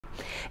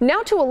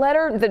Now to a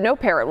letter that no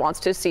parent wants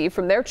to see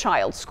from their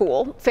child's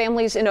school.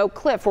 Families in Oak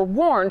Cliff were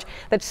warned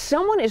that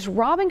someone is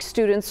robbing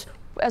students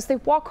as they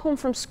walk home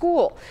from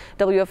school.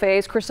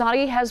 WFAA's Chris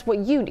Otti has what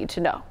you need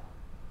to know.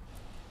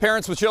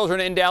 Parents with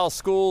children in Dallas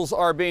schools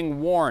are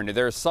being warned.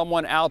 There's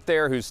someone out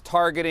there who's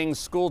targeting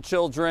school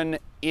children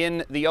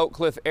in the Oak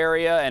Cliff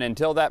area, and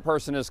until that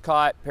person is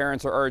caught,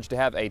 parents are urged to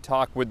have a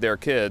talk with their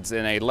kids.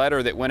 In a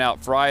letter that went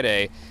out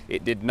Friday,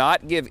 it did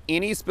not give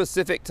any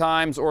specific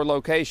times or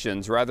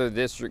locations. Rather, the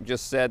district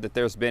just said that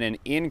there's been an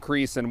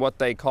increase in what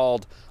they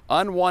called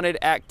unwanted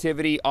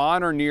activity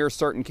on or near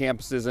certain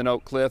campuses in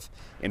Oak Cliff,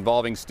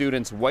 involving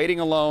students waiting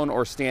alone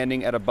or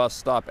standing at a bus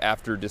stop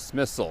after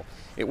dismissal.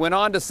 It went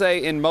on to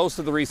say in most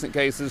of the recent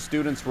cases,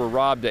 students were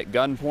robbed at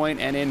gunpoint,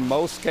 and in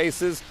most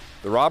cases,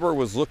 the robber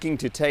was looking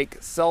to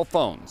take cell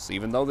phones.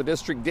 Even though the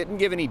district didn't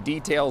give any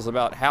details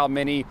about how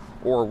many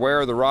or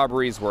where the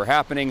robberies were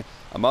happening,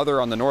 a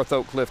mother on the North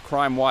Oak Cliff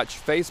Crime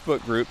Watch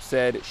Facebook group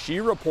said she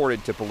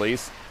reported to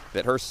police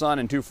that her son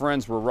and two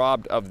friends were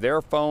robbed of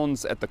their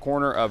phones at the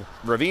corner of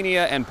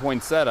Ravinia and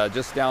Poinsettia,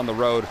 just down the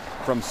road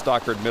from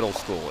Stockard Middle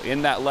School.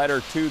 In that letter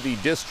to the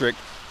district,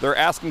 they're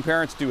asking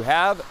parents to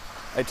have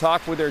a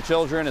talk with their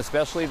children,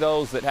 especially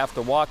those that have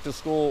to walk to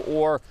school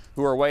or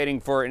who are waiting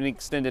for an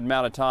extended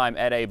amount of time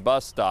at a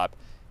bus stop.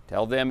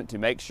 Tell them to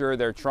make sure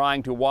they're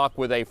trying to walk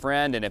with a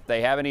friend, and if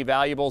they have any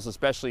valuables,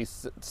 especially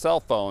cell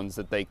phones,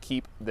 that they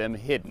keep them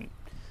hidden.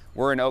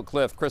 We're in Oak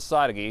Cliff. Chris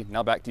Otti,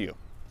 now back to you.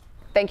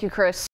 Thank you, Chris.